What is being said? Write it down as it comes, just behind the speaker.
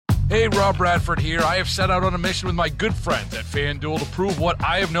Hey, Rob Bradford here. I have set out on a mission with my good friends at FanDuel to prove what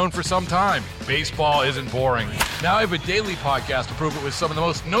I have known for some time. Baseball isn't boring. Now I have a daily podcast to prove it with some of the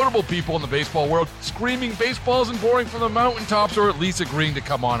most notable people in the baseball world, screaming baseball isn't boring from the mountaintops, or at least agreeing to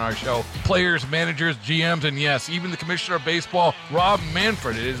come on our show. Players, managers, GMs, and yes, even the commissioner of baseball, Rob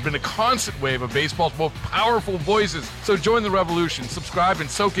Manfred. It has been a constant wave of baseball's most powerful voices. So join the revolution. Subscribe and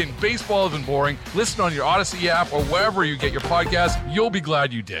soak in Baseball Isn't Boring. Listen on your Odyssey app or wherever you get your podcasts. You'll be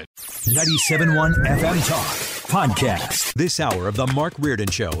glad you did. 97.1 FM Talk Podcast. This hour of The Mark Reardon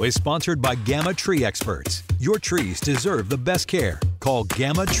Show is sponsored by Gamma Tree Experts. Your trees deserve the best care. Call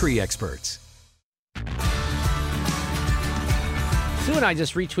Gamma Tree Experts. Sue and I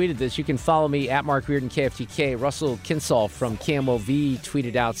just retweeted this. You can follow me at Mark Reardon KFTK. Russell Kinsall from KMOV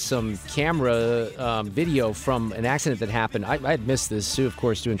tweeted out some camera video from an accident that happened. I had missed this. Sue, of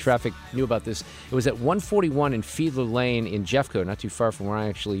course, doing traffic, knew about this. It was at 141 in Fiedler Lane in Jeffco, not too far from where I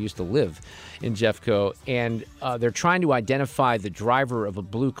actually used to live in Jeffco. And they're trying to identify the driver of a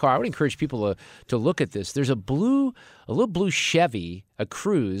blue car. I would encourage people to look at this. There's a little blue Chevy, a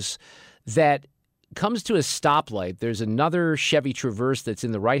Cruze, that comes to a stoplight. There's another Chevy Traverse that's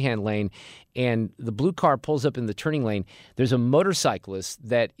in the right-hand lane, and the blue car pulls up in the turning lane. There's a motorcyclist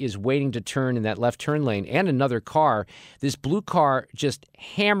that is waiting to turn in that left turn lane, and another car. This blue car just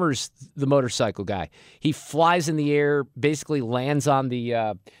hammers the motorcycle guy. He flies in the air, basically lands on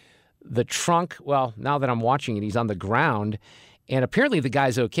the trunk. Well, now that I'm watching it, he's on the ground, and apparently the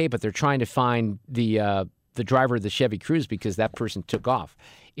guy's okay, but they're trying to find the driver of the Chevy Cruze because that person took off.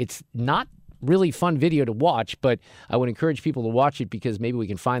 It's not really fun video to watch, but I would encourage people to watch it because maybe we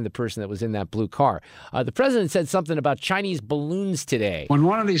can find the person that was in that blue car. The president said something about Chinese balloons today. When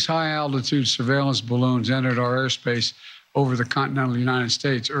one of these high-altitude surveillance balloons entered our airspace over the continental United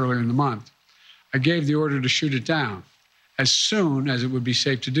States earlier in the month, I gave the order to shoot it down as soon as it would be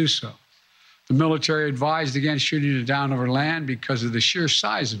safe to do so. The military advised against shooting it down over land because of the sheer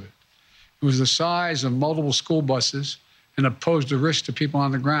size of it. It was the size of multiple school buses and it posed a risk to people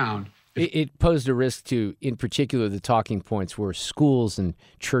on the ground. It posed a risk to, in particular, the talking points were schools and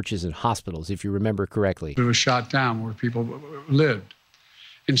churches and hospitals, if you remember correctly. It was shot down where people lived.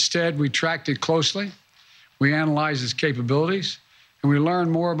 Instead, we tracked it closely, we analyzed its capabilities, and we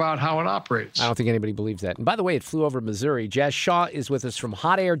learned more about how it operates. I don't think anybody believes that. And by the way, it flew over Missouri. Jazz Shaw is with us from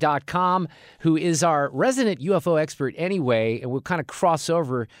hotair.com, who is our resident UFO expert anyway, and we'll kind of cross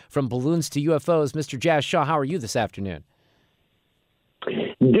over from balloons to UFOs. Mr. Jazz Shaw, how are you this afternoon?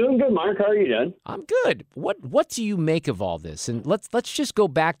 Doing good, Mark. How are you doing? I'm good. What do you make of all this? And let's just go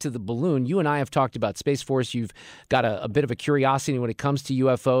back to the balloon. You and I have talked about Space Force. You've got a bit of a curiosity when it comes to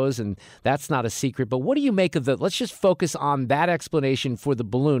UFOs, and that's not a secret. But what do you make of let's just focus on that explanation for the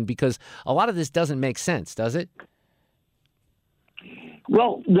balloon, because a lot of this doesn't make sense, does it?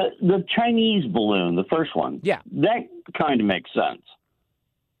 Well, the Chinese balloon, the first one, yeah, that kind of makes sense.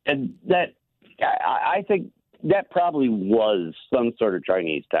 And that, I think, that probably was some sort of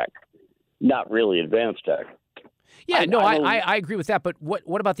Chinese tech, not really advanced tech. Yeah, I agree with that. But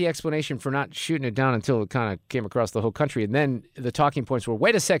what about the explanation for not shooting it down until it kind of came across the whole country? And then the talking points were,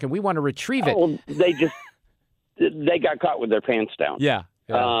 wait a second, we want to retrieve it. Well, they got caught with their pants down. Yeah.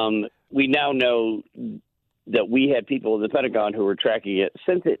 We now know that we had people in the Pentagon who were tracking it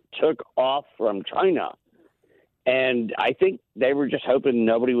since it took off from China. And I think they were just hoping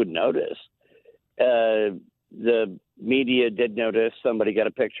nobody would notice. The media did notice. Somebody got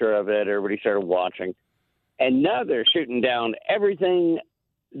a picture of it. Everybody started watching. And now they're shooting down everything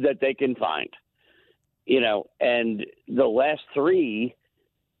that they can find. And the last three,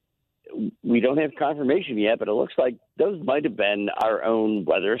 we don't have confirmation yet, but it looks like those might have been our own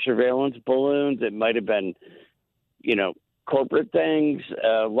weather surveillance balloons. It might have been, corporate things,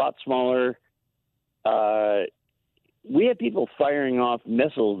 a lot smaller. We had people firing off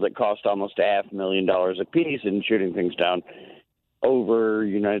missiles that cost almost $500,000 a piece and shooting things down over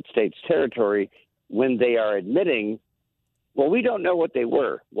United States territory when they are admitting, well, we don't know what they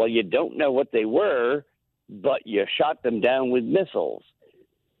were. Well, you don't know what they were, but you shot them down with missiles.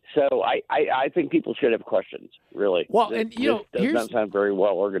 So I think people should have questions, really. Well, and this does not sound very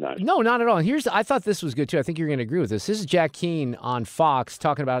well organized. No, not at all. And I thought this was good too. I think you're going to agree with this. This is Jack Keane on Fox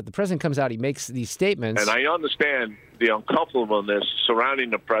talking about it. The president comes out, he makes these statements. And I understand the uncomfortableness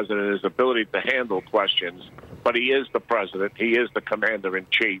surrounding the president, his ability to handle questions, but he is the president. He is the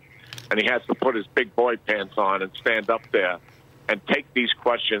commander-in-chief, and he has to put his big boy pants on and stand up there and take these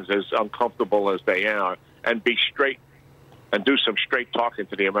questions as uncomfortable as they are and be straight and do some straight talking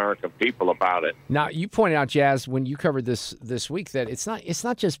to the American people about it. Now, you pointed out, Jazz, when you covered this week, that it's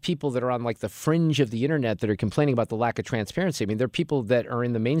not just people that are on like the fringe of the internet that are complaining about the lack of transparency. I mean, there are people that are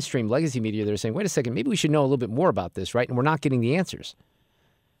in the mainstream legacy media that are saying, wait a second, maybe we should know a little bit more about this, right? And we're not getting the answers.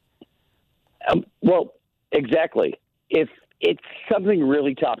 Well, exactly. If it's something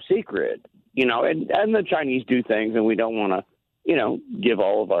really top secret, and the Chinese do things, and we don't want to, give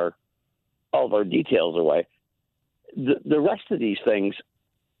all of our details away. The rest of these things,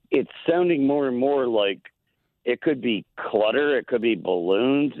 it's sounding more and more like it could be clutter, it could be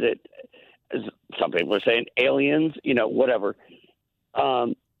balloons, some people are saying aliens, whatever.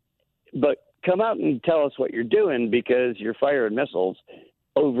 But come out and tell us what you're doing, because you're firing missiles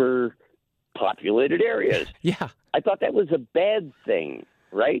over populated areas. Yeah. I thought that was a bad thing,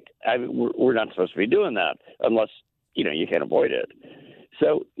 right? We're not supposed to be doing that unless, you can't avoid it.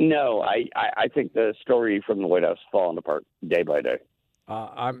 So, no, I think the story from the White House is falling apart day by day.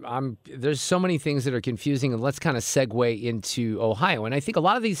 There's so many things that are confusing, and let's kind of segue into Ohio. And I think a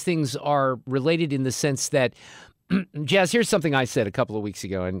lot of these things are related in the sense that, Jazz, here's something I said a couple of weeks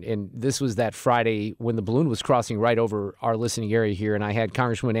ago, and this was that Friday when the balloon was crossing right over our listening area here, and I had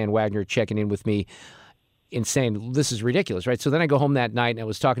Congresswoman Ann Wagner checking in with me and saying, this is ridiculous, right? So then I go home that night, and I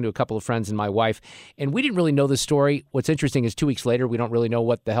was talking to a couple of friends and my wife, and we didn't really know the story. What's interesting is 2 weeks later, we don't really know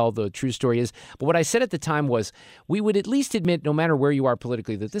what the hell the true story is. But what I said at the time was, we would at least admit, no matter where you are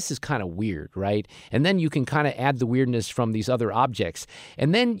politically, that this is kind of weird, right? And then you can kind of add the weirdness from these other objects.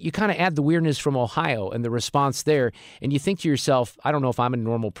 And then you kind of add the weirdness from Ohio and the response there, and you think to yourself, I don't know if I'm a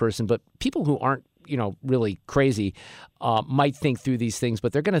normal person, but people who aren't really crazy might think through these things,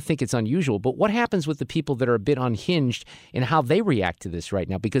 but they're going to think it's unusual. But what happens with the people that are a bit unhinged in how they react to this right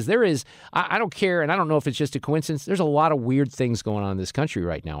now? Because there is, I don't care, and I don't know if it's just a coincidence, there's a lot of weird things going on in this country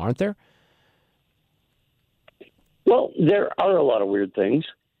right now, aren't there? Well, there are a lot of weird things,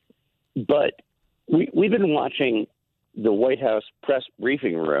 but we've been watching the White House press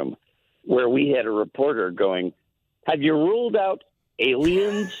briefing room where we had a reporter going, have you ruled out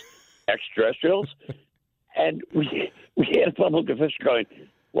aliens? Extraterrestrials, and we had a public official going,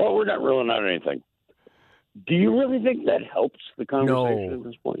 well, we're not ruling out anything. Do you really think that helps the conversation at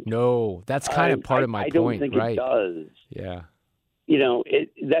this point? No, that's kind of part of my point, right? I don't think it does.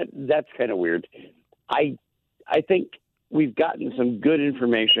 Yeah. That's kind of weird. I think we've gotten some good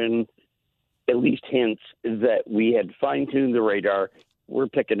information, at least hints that we had fine-tuned the radar. We're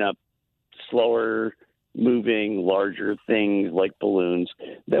picking up slower moving, larger things like balloons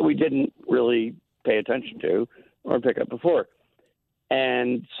that we didn't really pay attention to or pick up before.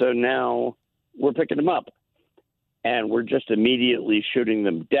 And so now we're picking them up, and we're just immediately shooting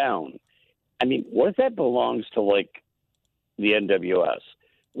them down. I mean, what if that belongs to, like, the NWS?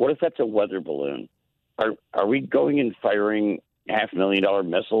 What if that's a weather balloon? Are we going and firing $500,000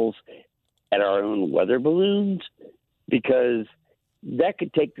 missiles at our own weather balloons? Because that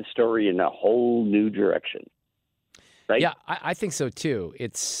could take the story in a whole new direction, right? Yeah, I think so too.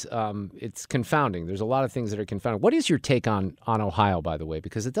 It's confounding. There's a lot of things that are confounding. What is your take on Ohio, by the way?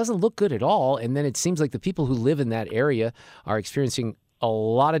 Because it doesn't look good at all, and then it seems like the people who live in that area are experiencing a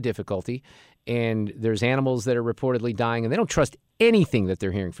lot of difficulty, and there's animals that are reportedly dying, and they don't trust anything that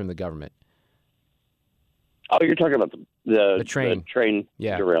they're hearing from the government. Oh, you're talking about the train. The train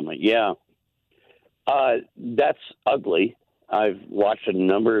yeah. derailment. Yeah. That's ugly. I've watched a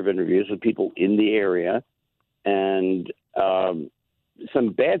number of interviews with people in the area, and some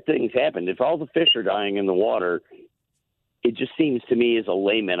bad things happened. If all the fish are dying in the water, it just seems to me as a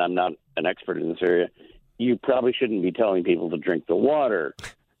layman, I'm not an expert in this area, you probably shouldn't be telling people to drink the water.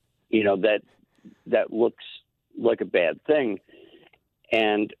 That looks like a bad thing.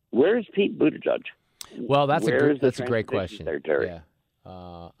 And where's Pete Buttigieg? Well, that's a great question. Secretary? Yeah.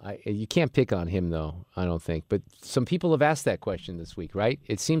 You can't pick on him, though, I don't think. But some people have asked that question this week, right?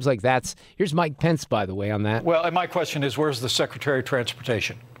 It seems like here's Mike Pence, by the way, on that. Well, and my question is, where's the Secretary of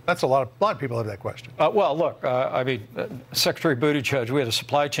Transportation? That's a lot of people have that question. Well, look, Secretary Buttigieg, we had a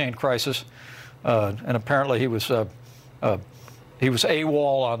supply chain crisis, and apparently he was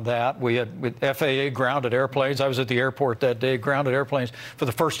AWOL on that. We had FAA grounded airplanes. I was at the airport that day, grounded airplanes for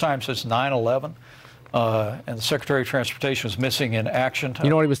the first time since 9/11. And the Secretary of Transportation was missing in action. You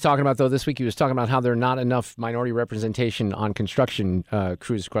know what he was talking about, though, this week? He was talking about how there are not enough minority representation on construction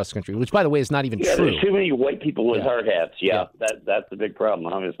crews across the country, which, by the way, is not even true. There's too many white people with hard hats. Yeah. That's the big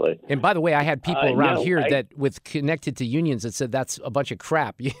problem, obviously. And by the way, I had people around here that connected to unions that said that's a bunch of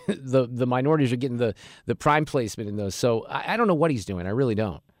crap. The minorities are getting the prime placement in those. So I don't know what he's doing. I really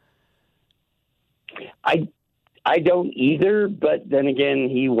don't. I don't either, but then again,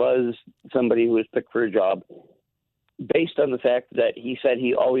 he was somebody who was picked for a job based on the fact that he said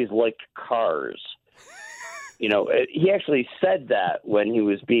he always liked cars. He actually said that when he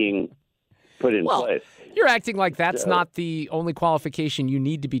was being put in place. You're acting like that's not the only qualification you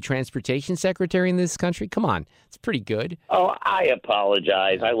need to be transportation secretary in this country. Come on. It's pretty good. Oh, I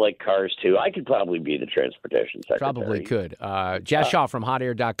apologize. I like cars, too. I could probably be the transportation secretary. Probably could. Jazz Shaw from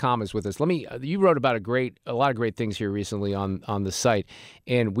hotair.com is with us. You wrote about a lot of great things here recently on the site,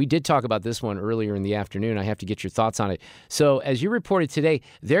 and we did talk about this one earlier in the afternoon. I have to get your thoughts on it. So as you reported today,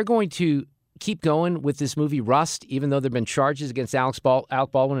 they're going to keep going with this movie Rust, even though there have been charges against Alec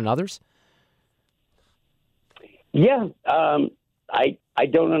Baldwin and others? Yeah, I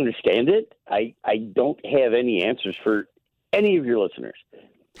don't understand it. I don't have any answers for any of your listeners.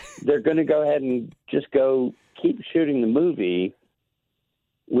 They're going to go ahead and just keep shooting the movie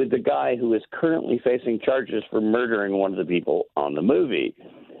with the guy who is currently facing charges for murdering one of the people on the movie.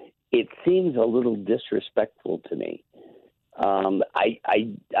 It seems a little disrespectful to me.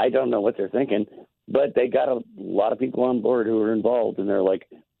 I don't know what they're thinking, but they got a lot of people on board who are involved, and they're like,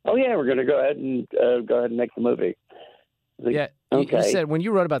 "Oh yeah, we're going to go ahead and make the movie." Yeah, okay. You said when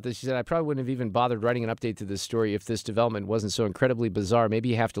you wrote about this, you said I probably wouldn't have even bothered writing an update to this story if this development wasn't so incredibly bizarre. Maybe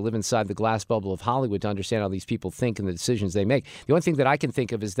you have to live inside the glass bubble of Hollywood to understand how these people think and the decisions they make. The only thing that I can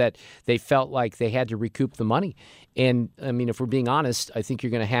think of is that they felt like they had to recoup the money. And I mean, if we're being honest, I think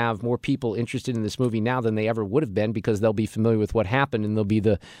you're going to have more people interested in this movie now than they ever would have been because they'll be familiar with what happened and there'll be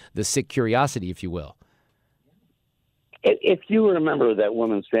the sick curiosity, if you will. If you were a member of that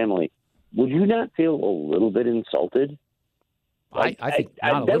woman's family, would you not feel a little bit insulted? I think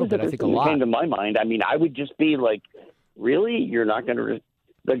not a little bit. I think a lot. Came to my mind. I mean, I would just be like, "Really? You're not going to?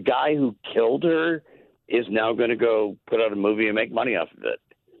 The guy who killed her is now going to go put out a movie and make money off of it?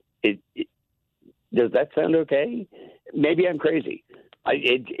 Does that sound okay? Maybe I'm crazy.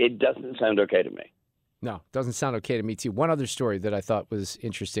 It doesn't sound okay to me. No, doesn't sound okay to me too. One other story that I thought was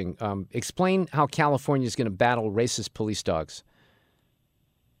interesting. Explain how California is going to battle racist police dogs.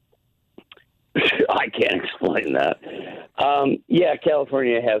 I can't explain that. Yeah,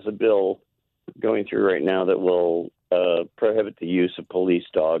 California has a bill going through right now that will prohibit the use of police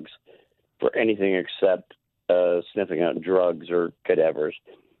dogs for anything except sniffing out drugs or cadavers.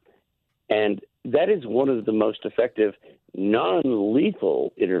 And that is one of the most effective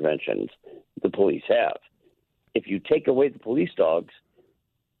non-lethal interventions the police have. If you take away the police dogs,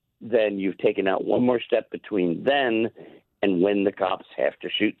 then you've taken out one more step between then and when the cops have to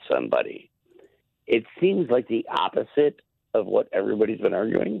shoot somebody. It seems like the opposite of what everybody's been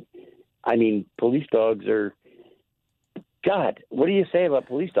arguing. I mean, police dogs are... God, what do you say about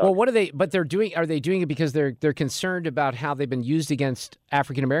police dogs? Well, what are they? But they're doing. Are they doing it because they're concerned about how they've been used against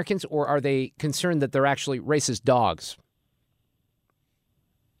African Americans, or are they concerned that they're actually racist dogs?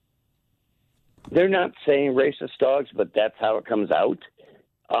 They're not saying racist dogs, but that's how it comes out.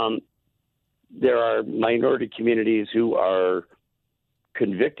 There are minority communities who are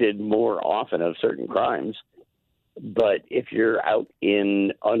convicted more often of certain crimes, but if you're out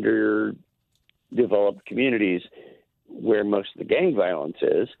in underdeveloped communities where most of the gang violence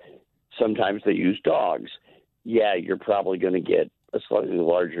is, sometimes they use dogs. Yeah, you're probably going to get a slightly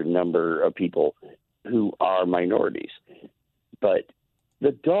larger number of people who are minorities. But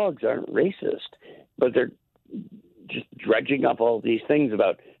the dogs aren't racist, but they're just dredging up all these things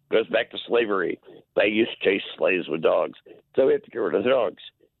about, goes back to slavery. They used to chase slaves with dogs, so we have to get rid of the dogs.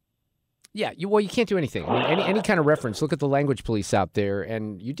 Yeah, you can't do anything. I mean, any kind of reference. Look at the language police out there.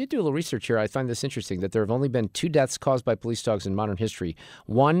 And you did do a little research here. I find this interesting, that there have only been 2 deaths caused by police dogs in modern history.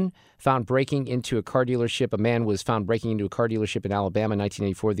 One found breaking into a car dealership. A man was found breaking into a car dealership in Alabama in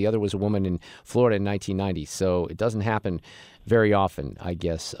 1984. The other was a woman in Florida in 1990. So it doesn't happen very often, I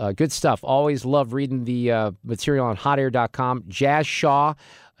guess. Good stuff. Always love reading the material on hotair.com. Jazz Shaw,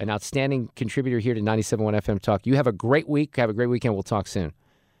 an outstanding contributor here to 97.1 FM Talk. You have a great week. Have a great weekend. We'll talk soon.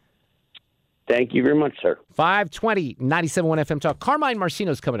 Thank you very much, sir. 520, 97.1 FM Talk. Carmine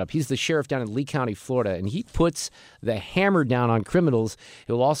Marcino's coming up. He's the sheriff down in Lee County, Florida, and he puts the hammer down on criminals.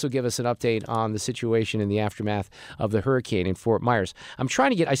 He'll also give us an update on the situation in the aftermath of the hurricane in Fort Myers.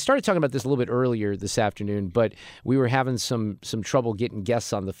 I started talking about this a little bit earlier this afternoon, but we were having some trouble getting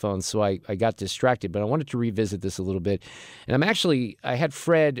guests on the phone, so I got distracted. But I wanted to revisit this a little bit. And I had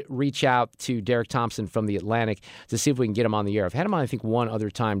Fred reach out to Derek Thompson from The Atlantic to see if we can get him on the air. I've had him on, I think, one other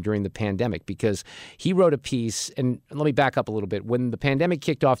time during the pandemic, because because he wrote a piece, and let me back up a little bit. When the pandemic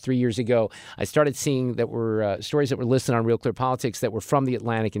kicked off 3 years ago, I started seeing that were stories that were listed on Real Clear Politics that were from The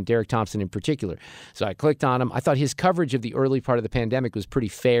Atlantic and Derek Thompson in particular. So I clicked on him. I thought his coverage of the early part of the pandemic was pretty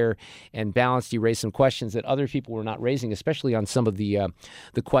fair and balanced. He raised some questions that other people were not raising, especially on some of the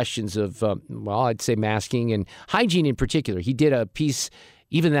questions of, I'd say masking and hygiene in particular. He did a piece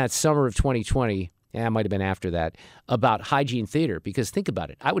even that summer of 2020, it might have been after that, about hygiene theater. Because think about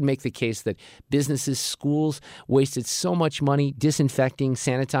it. I would make the case that businesses, schools wasted so much money disinfecting,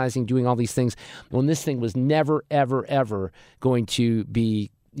 sanitizing, doing all these things when this thing was never, ever, ever going to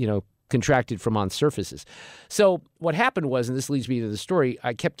be, contracted from on surfaces. So what happened was, and this leads me to the story,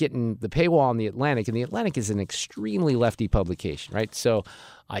 I kept getting the paywall on The Atlantic, and The Atlantic is an extremely lefty publication, right? So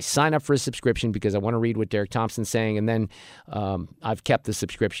I sign up for a subscription because I want to read what Derek Thompson's saying, and then I've kept the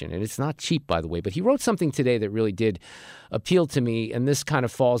subscription. And it's not cheap, by the way, but he wrote something today that really did appeal to me, and this kind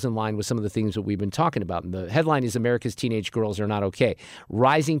of falls in line with some of the things that we've been talking about. And the headline is America's Teenage Girls Are Not Okay.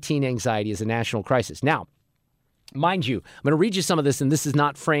 Rising Teen Anxiety is a National Crisis. Now, mind you, I'm going to read you some of this, and this is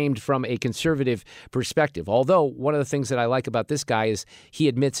not framed from a conservative perspective. Although one of the things that I like about this guy is he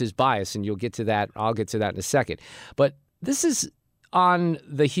admits his bias, and you'll get to that. I'll get to that in a second. But this is on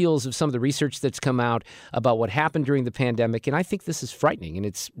the heels of some of the research that's come out about what happened during the pandemic, and I think this is frightening, and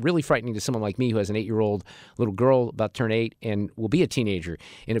it's really frightening to someone like me who has an 8-year-old little girl about to turn 8 and will be a teenager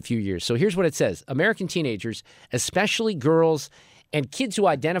in a few years. So here's what it says. American teenagers, especially girls and kids who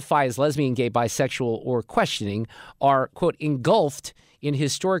identify as lesbian, gay, bisexual, or questioning are, quote, engulfed in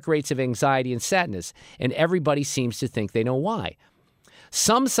historic rates of anxiety and sadness, and everybody seems to think they know why.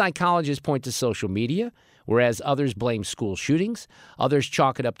 Some psychologists point to social media, whereas others blame school shootings. Others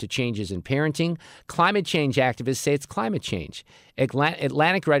chalk it up to changes in parenting. Climate change activists say it's climate change.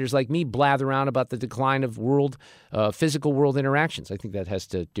 Atlantic writers like me blather around about the decline of physical world interactions. I think that has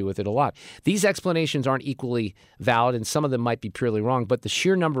to do with it a lot. These explanations aren't equally valid, and some of them might be purely wrong, but the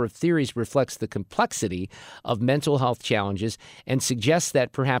sheer number of theories reflects the complexity of mental health challenges and suggests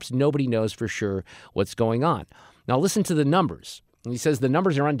that perhaps nobody knows for sure what's going on. Now listen to the numbers. And he says the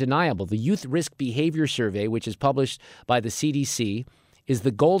numbers are undeniable. The Youth Risk Behavior Survey, which is published by the CDC, is the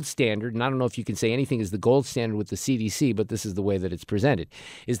gold standard, and I don't know if you can say anything is the gold standard with the CDC, but this is the way that it's presented,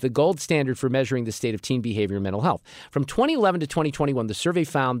 is the gold standard for measuring the state of teen behavior and mental health. From 2011 to 2021, the survey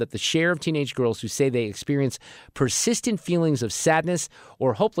found that the share of teenage girls who say they experience persistent feelings of sadness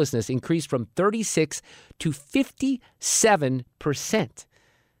or hopelessness increased from 36 to 57%,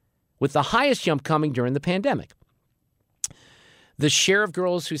 with the highest jump coming during the pandemic. The share of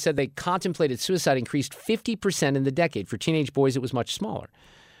girls who said they contemplated suicide increased 50% in the decade. For teenage boys, it was much smaller.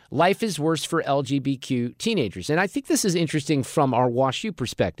 Life is worse for LGBTQ teenagers. And I think this is interesting from our WashU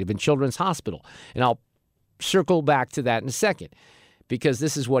perspective in Children's Hospital. And I'll circle back to that in a second, because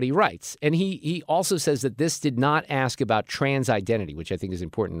this is what he writes. And he also says that this did not ask about trans identity, which I think is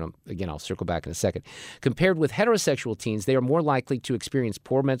important. Again, I'll circle back in a second. Compared with heterosexual teens, they are more likely to experience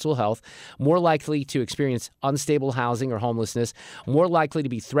poor mental health, more likely to experience unstable housing or homelessness, more likely to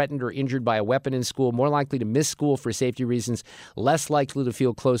be threatened or injured by a weapon in school, more likely to miss school for safety reasons, less likely to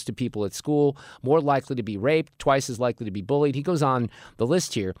feel close to people at school, more likely to be raped, twice as likely to be bullied. He goes on the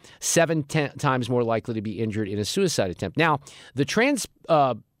list here, 7 times more likely to be injured in a suicide attempt. Now, the trans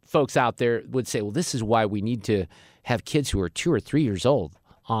folks out there would say, well, this is why we need to have kids who are 2 or 3 years old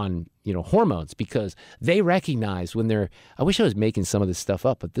on, hormones, because they recognize when they're, I wish I was making some of this stuff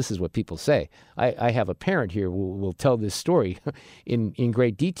up, but this is what people say. I have a parent here who will tell this story in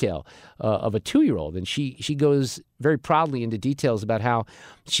great detail of a 2-year-old, and she goes very proudly into details about how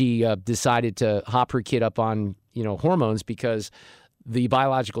she decided to hop her kid up on, hormones because the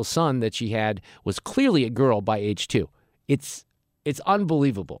biological son that she had was clearly a girl by age 2. It's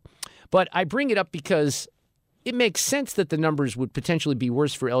unbelievable. But I bring it up because it makes sense that the numbers would potentially be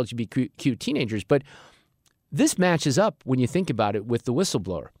worse for LGBTQ teenagers. But this matches up, when you think about it, with the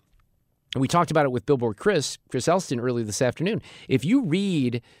whistleblower. And we talked about it with Billboard Chris Elston earlier this afternoon. If you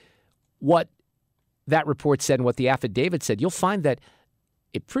read what that report said and what the affidavit said, you'll find that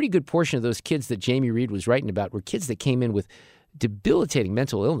a pretty good portion of those kids that Jamie Reed was writing about were kids that came in with debilitating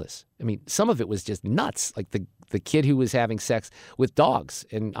mental illness. I mean, some of it was just nuts, like the kid who was having sex with dogs.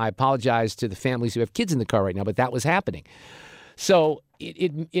 And I apologize to the families who have kids in the car right now, but that was happening. So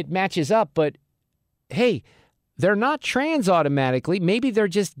it matches up, but hey, they're not trans automatically. Maybe they're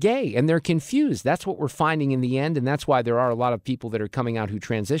just gay and they're confused. That's what we're finding in the end, and that's why there are a lot of people that are coming out who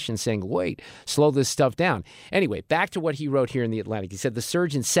transition saying, wait, slow this stuff down. Anyway, back to what he wrote here in The Atlantic. He said the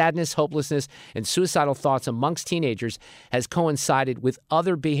surge in sadness, hopelessness, and suicidal thoughts amongst teenagers has coincided with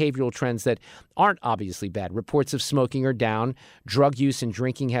other behavioral trends that aren't obviously bad. Reports of smoking are down. Drug use and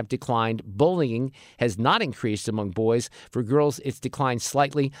drinking have declined. Bullying has not increased among boys. For girls, it's declined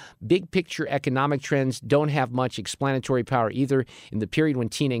slightly. Big picture economic trends don't have much explanatory power either. In the period when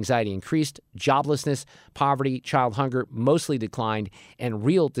teen anxiety increased, joblessness, poverty, child hunger mostly declined, and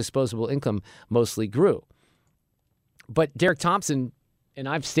real disposable income mostly grew. But Derek Thompson, and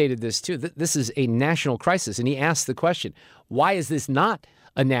I've stated this too, this is a national crisis. And he asked the question, why is this not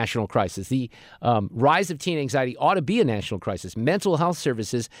a national crisis? The rise of teen anxiety ought to be a national crisis. Mental health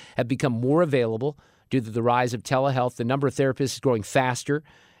services have become more available due to the rise of telehealth. The number of therapists is growing faster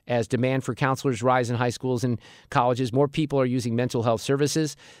as demand for counselors rise in high schools and colleges. More people are using mental health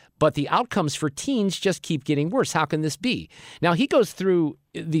services, but the outcomes for teens just keep getting worse. How can this be? Now, he goes through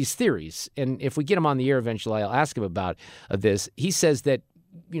these theories, and if we get him on the air eventually, I'll ask him about this. He says that,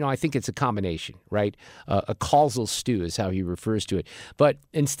 I think it's a combination, right? A causal stew is how he refers to it. But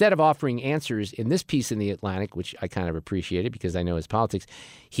instead of offering answers in this piece in The Atlantic, which I kind of appreciated because I know his politics,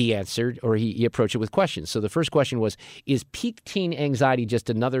 he answered, or he approached it with questions. So the first question was, is peak teen anxiety just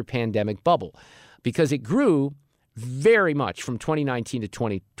another pandemic bubble? Because it grew very much from 2019 to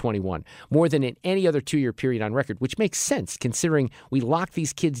 2021, more than in any other 2-year period on record, which makes sense considering we locked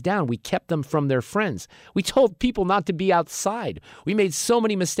these kids down. We kept them from their friends. We told people not to be outside. We made so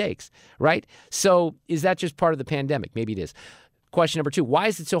many mistakes, right? So is that just part of the pandemic? Maybe it is. Question number 2, why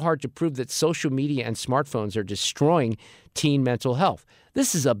is it so hard to prove that social media and smartphones are destroying teen mental health?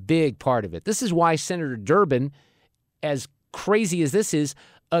 This is a big part of it. This is why Senator Durbin, as crazy as this is,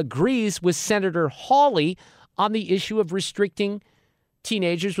 agrees with Senator Hawley on the issue of restricting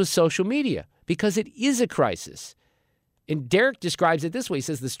teenagers with social media, because it is a crisis. And Derek describes it this way. He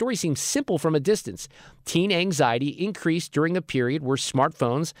says, the story seems simple from a distance. Teen anxiety increased during a period where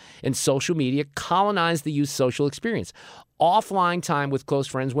smartphones and social media colonized the youth's social experience. Offline time with close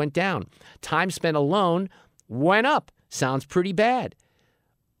friends went down. Time spent alone went up. Sounds pretty bad.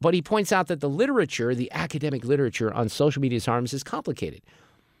 But he points out that the literature, the academic literature on social media's harms is complicated.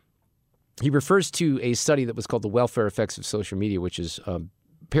 He refers to a study that was called The Welfare Effects of Social Media, which is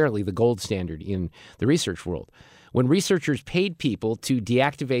apparently the gold standard in the research world. When researchers paid people to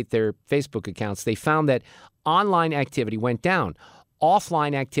deactivate their Facebook accounts, they found that online activity went down.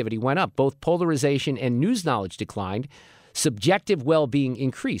 Offline activity went up. Both polarization and news knowledge declined. Subjective well-being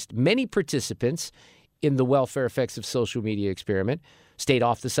increased. Many participants in the Welfare Effects of Social Media experiment stayed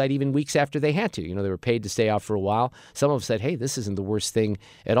off the site even weeks after they had to. They were paid to stay off for a while. Some of them said, hey, this isn't the worst thing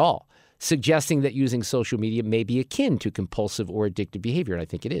at all, suggesting that using social media may be akin to compulsive or addictive behavior, and I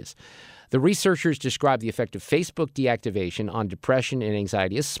think it is. The researchers describe the effect of Facebook deactivation on depression and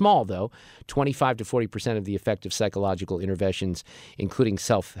anxiety as small, though, 25 to 40% of the effect of psychological interventions, including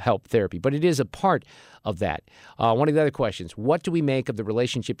self-help therapy. But it is a part of that. One of the other questions, what do we make of the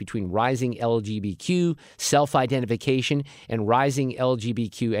relationship between rising LGBTQ self-identification and rising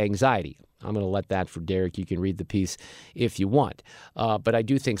LGBTQ anxiety? I'm going to let that for Derek. You can read the piece if you want. But I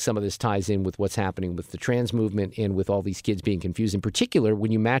do think some of this ties in with what's happening with the trans movement and with all these kids being confused, in particular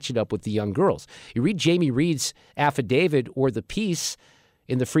when you match it up with the young girls. You read Jamie Reed's affidavit or the piece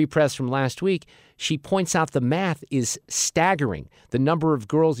in the Free Press from last week, she points out the math is staggering. The number of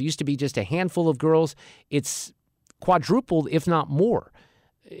girls, it used to be just a handful of girls. It's quadrupled, if not more.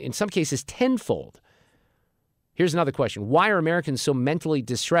 In some cases, tenfold. Here's another question. Why are Americans so mentally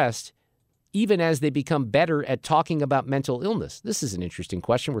distressed even as they become better at talking about mental illness? This is an interesting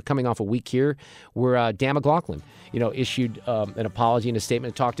question. We're coming off a week here where Dan McLaughlin, issued an apology and a statement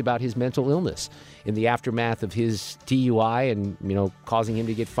and talked about his mental illness in the aftermath of his DUI and, causing him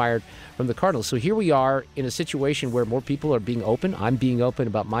to get fired from the Cardinals. So here we are in a situation where more people are being open. I'm being open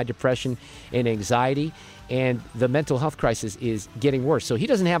about my depression and anxiety, and the mental health crisis is getting worse. So he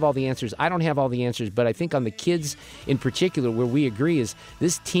doesn't have all the answers. I don't have all the answers, but I think on the kids in particular, where we agree is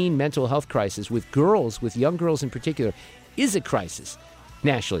this teen mental health crisis with girls, with young girls in particular, is a crisis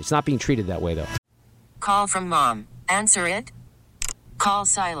nationally. It's not being treated that way, though. Call from mom. Answer it. Call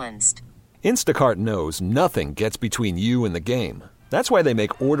silenced. Instacart knows nothing gets between you and the game. That's why they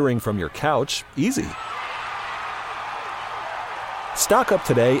make ordering from your couch easy. Stock up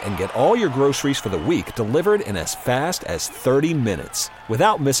today and get all your groceries for the week delivered in as fast as 30 minutes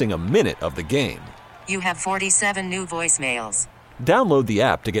without missing a minute of the game. You have 47 new voicemails. Download the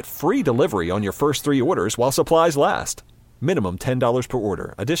app to get free delivery on your first 3 orders while supplies last. Minimum $10 per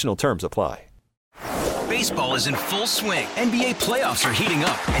order. Additional terms apply. Baseball is in full swing. NBA playoffs are heating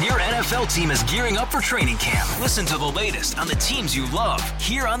up, and your NFL team is gearing up for training camp. Listen to the latest on the teams you love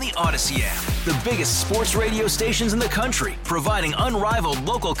here on the Odyssey app. The biggest sports radio stations in the country, providing unrivaled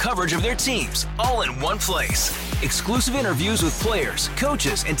local coverage of their teams, all in one place. Exclusive interviews with players,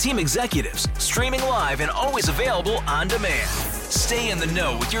 coaches, and team executives, streaming live and always available on demand. Stay in the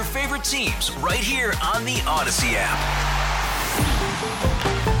know with your favorite teams right here on the Odyssey app.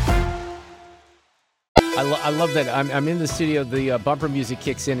 I love that. I'm in the studio. The bumper music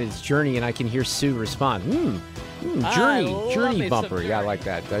kicks in. It's Journey, and I can hear Sue respond. Journey bumper. Yeah, I like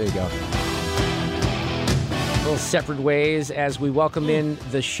that. There you go. Little separate ways as we welcome in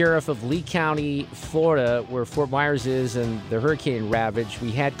the sheriff of Lee County, Florida, where Fort Myers is and the hurricane ravage. We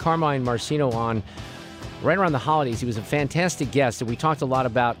had Carmine Marcino on right around the holidays. He was a fantastic guest, and we talked a lot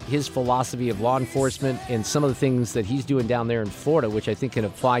about his philosophy of law enforcement and some of the things that he's doing down there in Florida, which I think can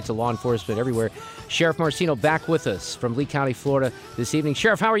apply to law enforcement everywhere. Sheriff Marcino back with us from Lee County, Florida this evening.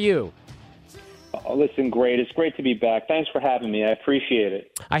 Sheriff, how are you? Oh, listen, great. It's great to be back. Thanks for having me. I appreciate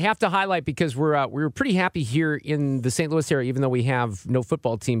it. I have to highlight because we're pretty happy here in the St. Louis area, even though we have no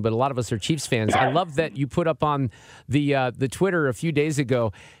football team, but a lot of us are Chiefs fans. I love that you put up on the Twitter a few days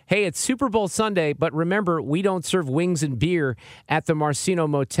ago, hey, it's Super Bowl Sunday, but remember, we don't serve wings and beer at the Marcino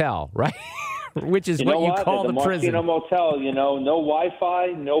Motel, right? Which is what you call the prison. Marcino Motel, no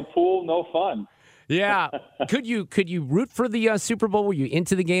Wi-Fi, no pool, no fun. Yeah. Could you root for the Super Bowl? Were you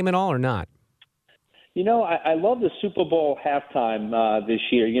into the game at all or not? I love the Super Bowl halftime this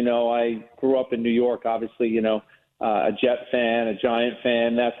year. I grew up in New York, obviously, a Jet fan, a Giant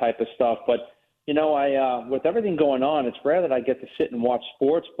fan, that type of stuff. But, I with everything going on, it's rare that I get to sit and watch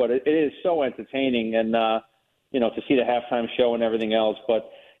sports, but it is so entertaining and, to see the halftime show and everything else. But,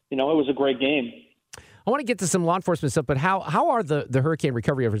 it was a great game. I want to get to some law enforcement stuff, but how are the hurricane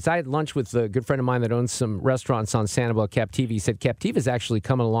recovery efforts? I had lunch with a good friend of mine that owns some restaurants on Sanibel, Captiva. He said Captiva is actually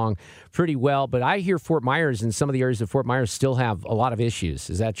coming along pretty well, but I hear Fort Myers and some of the areas of Fort Myers still have a lot of issues.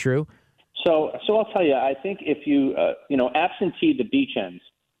 Is that true? So I'll tell you, I think if you, absentee the beach ends,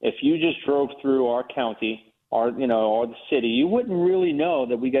 if you just drove through our county or the city, you wouldn't really know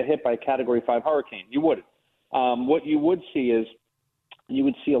that we got hit by a Category 5 hurricane. You wouldn't. What you would see is you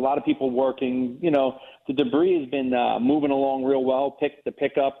would see a lot of people working. The debris has been moving along real well.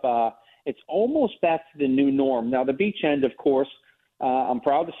 Pick up. It's almost back to the new norm. Now, the beach end, of course, I'm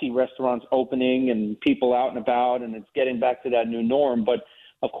proud to see restaurants opening and people out and about, and it's getting back to that new norm. But,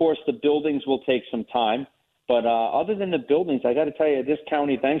 of course, the buildings will take some time. But other than the buildings, I got to tell you, this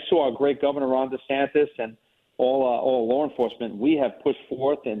county, thanks to our great Governor Ron DeSantis and all law enforcement, we have pushed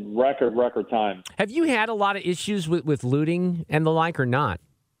forth in record time. Have you had a lot of issues with looting and the like or not?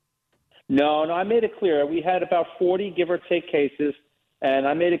 No, I made it clear. We had about 40 give or take cases, and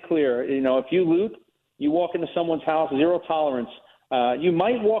I made it clear, if you loot, you walk into someone's house, zero tolerance. You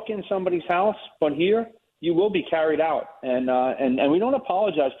might walk in somebody's house, but here you will be carried out. And we don't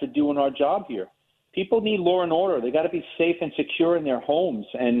apologize for doing our job here. People need law and order. They got to be safe and secure in their homes,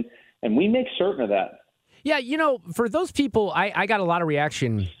 and we make certain of that. Yeah, for those people, I got a lot of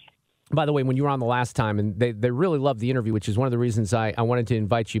reaction, by the way, when you were on the last time, and they really loved the interview, which is one of the reasons I wanted to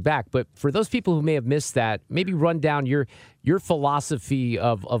invite you back. But for those people who may have missed that, maybe run down your philosophy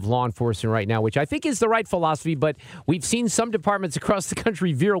of law enforcement right now, which I think is the right philosophy, but we've seen some departments across the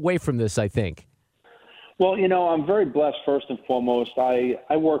country veer away from this, I think. Well, I'm very blessed, first and foremost.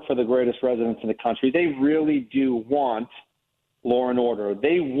 I work for the greatest residents in the country. They really do want law and order.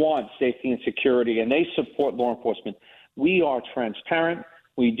 They want safety and security, and they support law enforcement. We are transparent.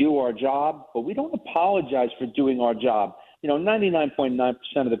 We do our job, but we don't apologize for doing our job. 99.9%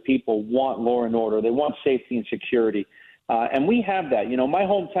 of the people want law and order. They want safety and security, and we have that. My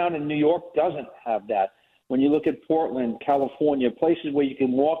hometown in New York doesn't have that. When you look at Portland, California, places where you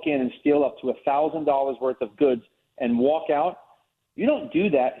can walk in and steal up to $1,000 worth of goods and walk out, you don't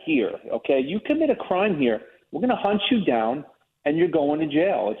do that here, okay? You commit a crime here, we're going to hunt you down, and you're going to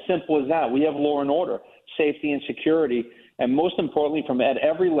jail. It's simple as that. We have law and order, safety and security, and most importantly, from at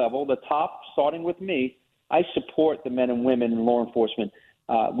every level, the top, starting with me, I support the men and women in law enforcement.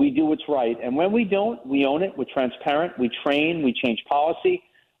 We do what's right, and when we don't, we own it. We're transparent. We train. We change policy,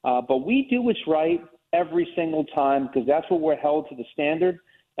 but we do what's right every single time because that's what we're held to the standard,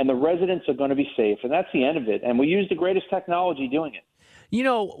 and the residents are going to be safe, and that's the end of it. And we use the greatest technology doing it.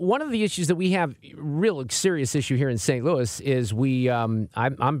 One of the issues that we have, real serious issue here in St. Louis, is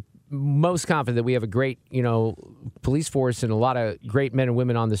I'm most confident that we have a great, police force and a lot of great men and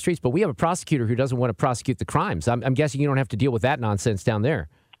women on the streets, but we have a prosecutor who doesn't want to prosecute the crimes. I'm guessing you don't have to deal with that nonsense down there.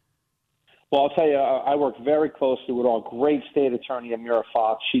 Well, I'll tell you, I work very closely with our great state attorney, Amira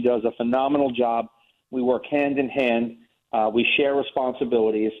Fox. She does a phenomenal job. We work hand in hand. We share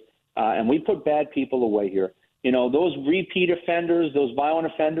responsibilities, and we put bad people away here. You know, those repeat offenders, those violent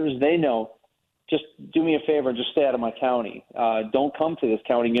offenders, they know, just do me a favor and just stay out of my county. Don't come to this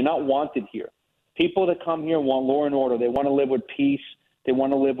county. You're not wanted here. People that come here want law and order. They want to live with peace. They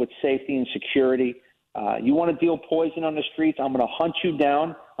want to live with safety and security. You want to deal poison on the streets, I'm going to hunt you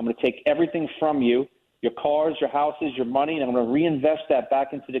down. I'm going to take everything from you, your cars, your houses, your money, and I'm going to reinvest that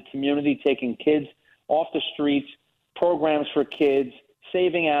back into the community, taking kids off the streets, programs for kids,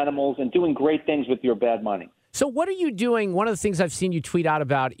 saving animals, and doing great things with your bad money. So what are you doing? One of the things I've seen you tweet out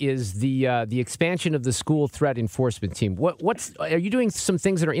about is the expansion of the school threat enforcement team. Are you doing some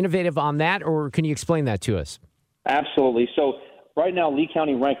things that are innovative on that, or can you explain that to us? Absolutely. So right now, Lee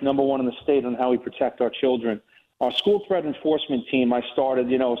County ranked number one in the state on how we protect our children. Our school threat enforcement team, I started,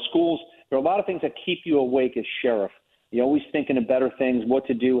 schools, there are a lot of things that keep you awake as sheriff. You're always thinking of better things, what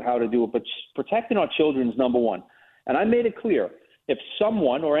to do, how to do it, but protecting our children is number one. And I made it clear, if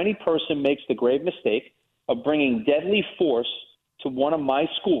someone or any person makes the grave mistake of bringing deadly force to one of my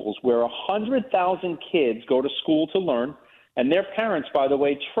schools where 100,000 kids go to school to learn, and their parents, by the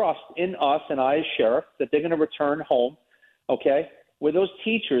way, trust in us and I as sheriff that they're going to return home, okay, where those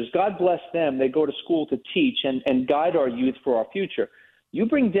teachers, God bless them, they go to school to teach and guide our youth for our future. You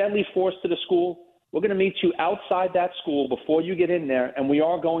bring deadly force to the school, we're going to meet you outside that school before you get in there, and we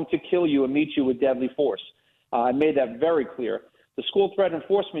are going to kill you and meet you with deadly force. I made that very clear. The school threat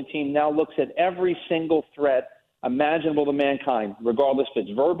enforcement team now looks at every single threat imaginable to mankind, regardless if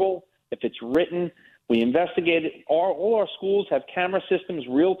it's verbal, if it's written. We investigate it. All our schools have camera systems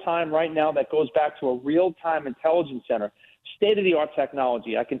real-time right now that goes back to a real-time intelligence center, state-of-the-art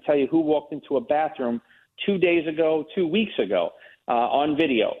technology. I can tell you who walked into a bathroom 2 days ago, 2 weeks ago on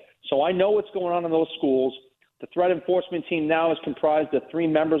video. So I know what's going on in those schools. The threat enforcement team now is comprised of 3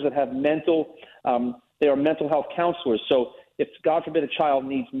 members that have they are mental health counselors. So if, God forbid, a child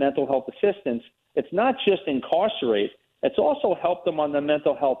needs mental health assistance, it's not just incarcerate, it's also help them on the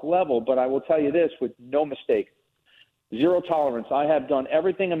mental health level. But I will tell you this with no mistake, zero tolerance. I have done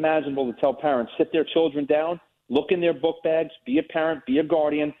everything imaginable to tell parents, sit their children down, look in their book bags, be a parent, be a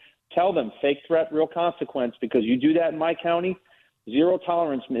guardian, tell them fake threat, real consequence, because you do that in my county, zero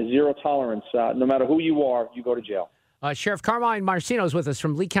tolerance is zero tolerance. No matter who you are, you go to jail. Sheriff Carmine Marcino is with us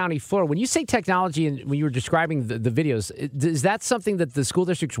from Lee County, Florida. When you say technology and when you were describing the videos, is that something that the school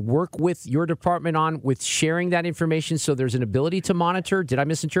districts work with your department on, with sharing that information so there's an ability to monitor? Did I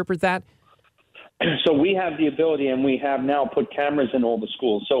misinterpret that? So we have the ability, and we have now put cameras in all the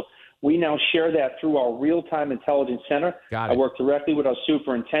schools. So we now share that through our real-time intelligence center. Got it. I work directly with our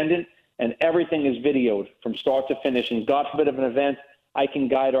superintendent, and everything is videoed from start to finish. And God forbid of an event, I can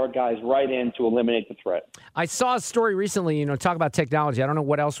guide our guys right in to eliminate the threat. I saw a story recently, talk about technology. I don't know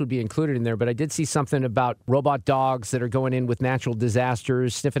what else would be included in there, but I did see something about robot dogs that are going in with natural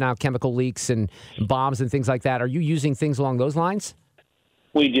disasters, sniffing out chemical leaks and bombs and things like that. Are you using things along those lines?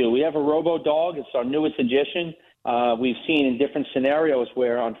 We do. We have a robo dog. It's our newest addition. We've seen in different scenarios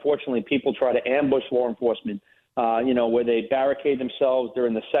where, unfortunately, people try to ambush law enforcement, where they barricade themselves. They're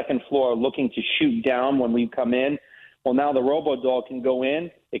in the second floor looking to shoot down when we come in. Well, now the robo-dog can go in.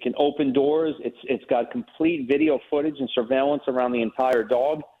 It can open doors. It's got complete video footage and surveillance around the entire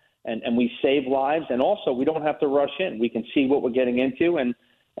dog, and we save lives. And also, we don't have to rush in. We can see what we're getting into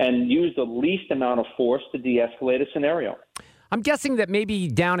and use the least amount of force to de-escalate a scenario. I'm guessing that maybe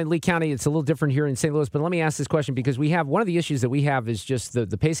down in Lee County it's a little different here in St. Louis, but let me ask this question because we have one of the issues that we have is just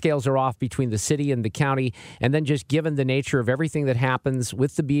the pay scales are off between the city and the county, and then just given the nature of everything that happens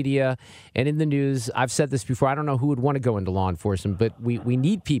with the media and in the news, I've said this before, I don't know who would want to go into law enforcement, but we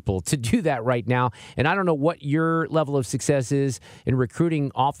need people to do that right now, and I don't know what your level of success is in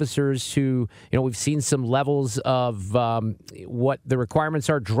recruiting officers who, we've seen some levels of what the requirements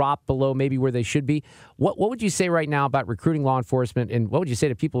are drop below maybe where they should be. What would you say right now about recruiting law enforcement, and what would you say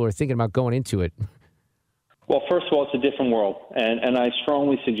to people who are thinking about going into it? Well, first of all, it's a different world, and I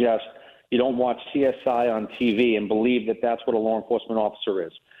strongly suggest you don't watch CSI on TV and believe that that's what a law enforcement officer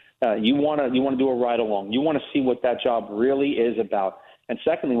is. You want to do a ride-along. You want to see what that job really is about. And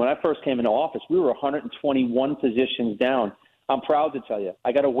secondly, when I first came into office, we were 121 positions down. I'm proud to tell you,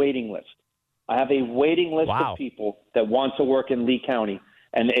 I got a waiting list. I have a waiting list of people that want to work in Lee County,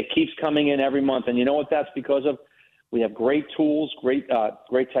 and it keeps coming in every month. And you know what that's because of? We have great tools, great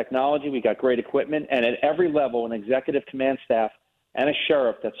technology. We got great equipment. And at every level, an executive command staff and a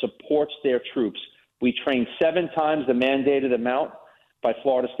sheriff that supports their troops. We train 7 times the mandated amount by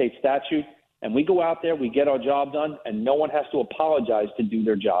Florida state statute. And we go out there, we get our job done, and no one has to apologize to do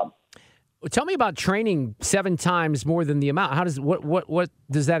their job. Well, tell me about training 7 times more than the amount. What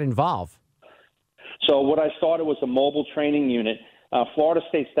does that involve? So what I started was a mobile training unit. Florida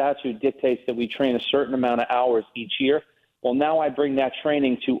state statute dictates that we train a certain amount of hours each year. Well, now I bring that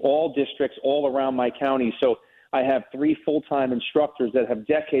training to all districts all around my county. So I have 3 full-time instructors that have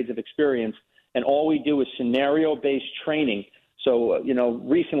decades of experience, and all we do is scenario-based training. So,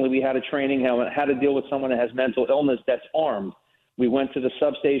 recently we had a training on how to deal with someone that has mental illness that's armed. We went to the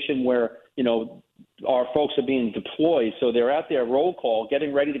substation where, our folks are being deployed. So they're out there, roll call,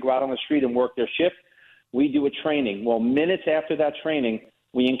 getting ready to go out on the street and work their shift. We do a training. Well, minutes after that training,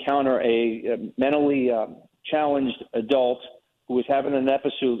 we encounter a mentally challenged adult who was having an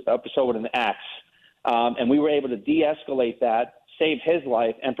episode with an axe. And we were able to de-escalate that, save his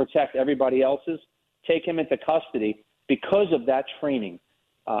life, and protect everybody else's, take him into custody because of that training.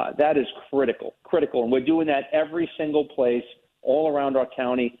 That is critical. And we're doing that every single place all around our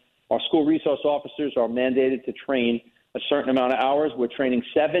county. Our school resource officers are mandated to train a certain amount of hours. We're training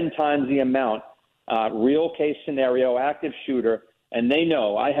 7 times the amount, real case scenario, active shooter, and they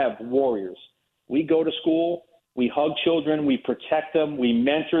know I have warriors. We go to school, we hug children, we protect them, we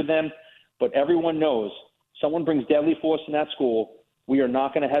mentor them, but everyone knows someone brings deadly force in that school, we are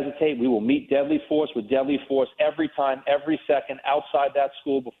not going to hesitate. We will meet deadly force with deadly force every time, every second outside that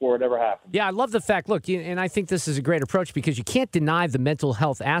school before it ever happens. Yeah, I love the fact, look, and I think this is a great approach because you can't deny the mental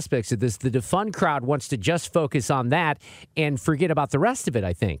health aspects of this. The defund crowd wants to just focus on that and forget about the rest of it,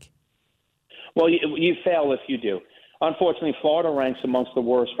 I think. Well, you fail if you do. Unfortunately, Florida ranks amongst the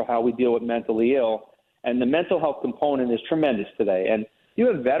worst for how we deal with mentally ill, and the mental health component is tremendous today. And you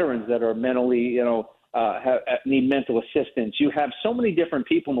have veterans that are mentally, need mental assistance. You have so many different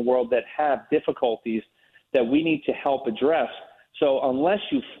people in the world that have difficulties that we need to help address. So unless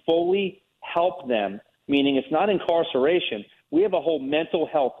you fully help them, meaning it's not incarceration, we have a whole mental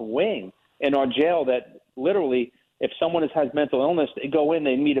health wing in our jail that literally, if someone has mental illness, they go in,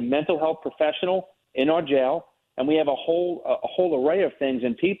 they meet a mental health professional in our jail, and we have a whole array of things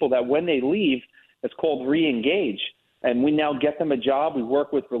and people that when they leave, it's called re-engage. And we now get them a job. We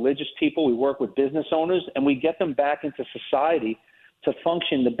work with religious people. We work with business owners, and we get them back into society to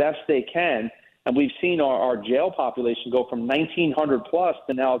function the best they can. And we've seen our jail population go from 1,900 plus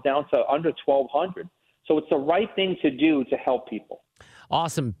to now down to under 1,200. So it's the right thing to do to help people.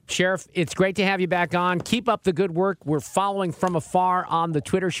 Awesome. Sheriff, it's great to have you back on. Keep up the good work. We're following from afar on the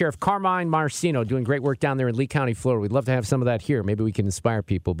Twitter. Sheriff Carmine Marcino doing great work down there in Lee County, Florida. We'd love to have some of that here. Maybe we can inspire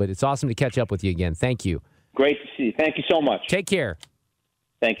people, but it's awesome to catch up with you again. Thank you. Great to see you. Thank you so much. Take care.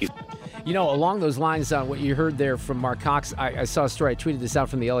 Thank you. Along those lines, what you heard there from Mark Cox, I saw a story. I tweeted this out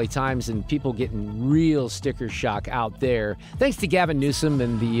from the LA Times, and people getting real sticker shock out there. Thanks to Gavin Newsom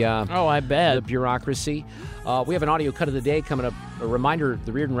and the the bureaucracy. We have an audio cut of the day coming up. A reminder,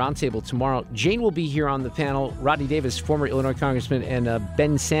 the Reardon Roundtable tomorrow. Jane will be here on the panel. Rodney Davis, former Illinois congressman, and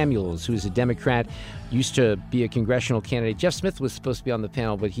Ben Samuels, who's a Democrat, used to be a congressional candidate. Jeff Smith was supposed to be on the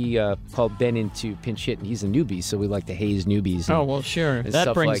panel, but he called Ben in to pinch hit, and he's a newbie, so we like to haze newbies. Oh, well, sure.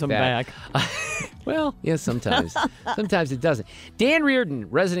 That brings them back. Well, yeah, sometimes. Sometimes it doesn't. Dan Reardon,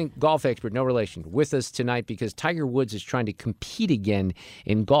 resident golf expert, no relation, with us tonight because Tiger Woods is trying to compete again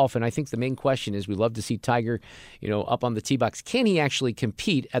in golf. And I think the main question is we love to see Tiger, up on the tee box. Can he actually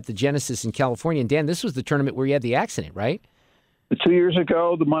compete at the Genesis in California? And Dan, this was the tournament where he had the accident, right? 2 years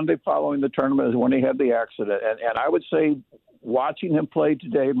ago, the Monday following the tournament is when he had the accident. And I would say watching him play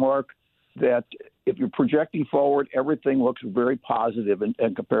today, Mark, that if you're projecting forward, everything looks very positive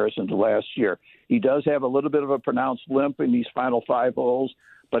in comparison to last year. He does have a little bit of a pronounced limp in these final 5 holes,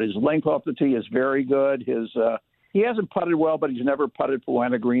 but his length off the tee is very good. He hasn't putted well, but he's never putted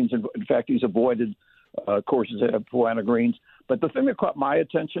Poana greens. In fact, he's avoided courses that have Poana greens. But the thing that caught my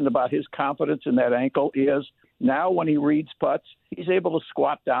attention about his confidence in that ankle is now when he reads putts, he's able to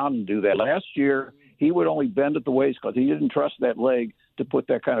squat down and do that. Last year, he would only bend at the waist because he didn't trust that leg to put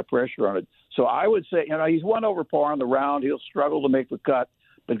that kind of pressure on it. So I would say, he's 1 over par on the round. He'll struggle to make the cut.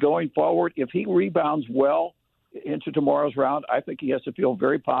 But going forward, if he rebounds well into tomorrow's round, I think he has to feel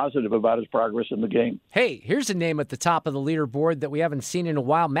very positive about his progress in the game. Hey, here's a name at the top of the leaderboard that we haven't seen in a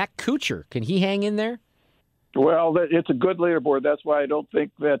while, Matt Kuchar. Can he hang in there? Well, it's a good leaderboard. That's why I don't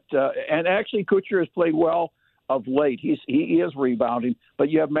think that and actually, Kuchar has played well of late. He is rebounding, but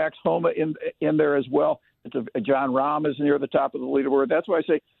you have Max Homa in there as well. John Rahm is near the top of the leaderboard. That's why I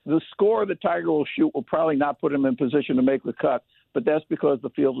say the score that Tiger will shoot will probably not put him in position to make the cut, but that's because the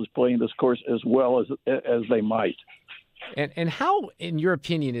field is playing this course as well as they might. And how, in your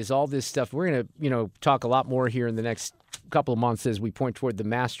opinion, is all this stuff? We're going to talk a lot more here in the next couple of months as we point toward the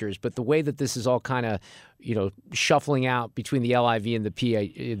Masters. But the way that this is all kind of shuffling out between the LIV and the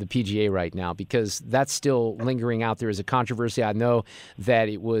PGA right now, because that's still lingering out there as a controversy. I know that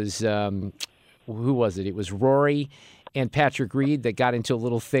it was who was it? It was Rory and Patrick Reed that got into a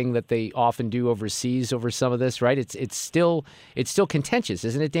little thing that they often do overseas over some of this, right? It's still contentious,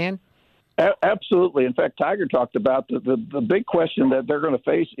 isn't it, Dan? Absolutely. In fact, Tiger talked about the big question that they're going to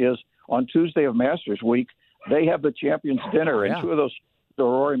face is on Tuesday of Masters Week, they have the Champions Dinner, and two of those are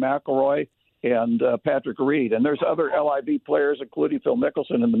Rory McIlroy and Patrick Reed. And there's other LIV players, including Phil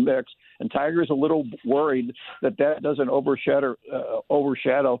Mickelson, in the mix. And Tiger's a little worried that doesn't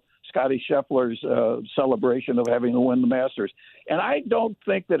overshadow Scottie Scheffler's celebration of having to win the Masters. And I don't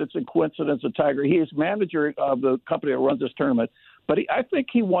think that it's a coincidence that Tiger, he is manager of the company that runs this tournament, but I think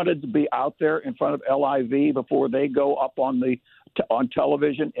he wanted to be out there in front of LIV before they go up on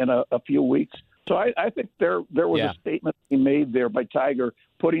television in a few weeks. So I think there was a statement being made there by Tiger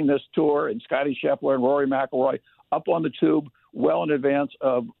putting this tour and Scottie Scheffler and Rory McIlroy up on the tube well in advance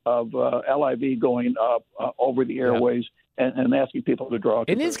of LIV going up over the airways and asking people to draw.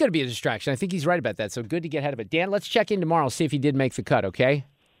 It is going to be a distraction. I think he's right about that. So good to get ahead of it. Dan, let's check in tomorrow, see if he did make the cut, okay?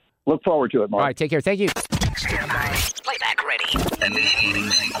 Look forward to it, Mark. All right, take care. Thank you. Stand by. Playback ready.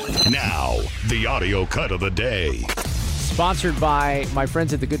 Now, the audio cut of the day. Sponsored by my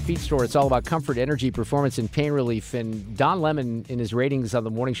friends at the Good Feet Store. It's all about comfort, energy, performance, and pain relief. And Don Lemon, in his ratings on the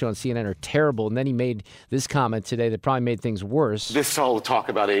morning show on CNN, are terrible. And then he made this comment today that probably made things worse. This whole talk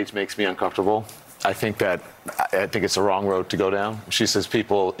about age makes me uncomfortable. I think it's the wrong road to go down. She says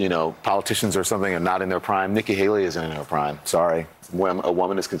people, politicians or something are not in their prime. Nikki Haley isn't in her prime. Sorry. When a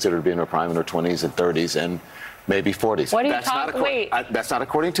woman is considered to be in her prime in her 20s and 30s and maybe 40s. What are you talking? Wait. That's not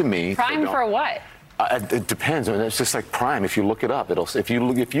according to me. Prime for what? It depends. I mean, it's just like prime. If you look it up, if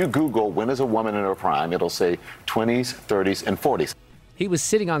you Google when is a woman in her prime, it'll say 20s, 30s, and 40s. He was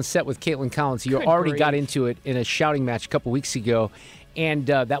sitting on set with Caitlin Collins. You already got into it in a shouting match a couple weeks ago, and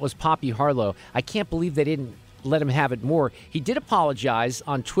that was Poppy Harlow. I can't believe they didn't let him have it more. He did apologize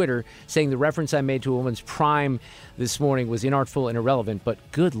on Twitter, saying the reference I made to a woman's prime this morning was inartful and irrelevant, but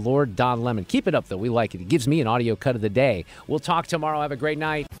good Lord, Don Lemon. Keep it up, though. We like it. It gives me an audio cut of the day. We'll talk tomorrow. Have a great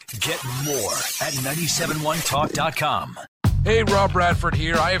night. Get more at 971talk.com. Hey, Rob Bradford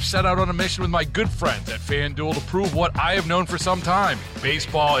here. I have set out on a mission with my good friends at FanDuel to prove what I have known for some time.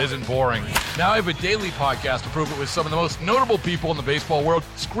 Baseball isn't boring. Now I have a daily podcast to prove it with some of the most notable people in the baseball world,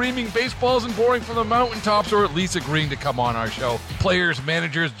 screaming baseball isn't boring from the mountaintops, or at least agreeing to come on our show. Players,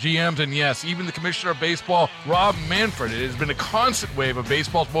 managers, GMs, and yes, even the commissioner of baseball, Rob Manfred. It has been a constant wave of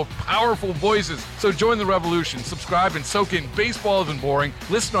baseball's most powerful voices. So join the revolution. Subscribe and soak in Baseball Isn't Boring.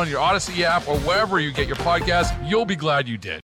 Listen on your Odyssey app or wherever you get your podcasts. You'll be glad you did.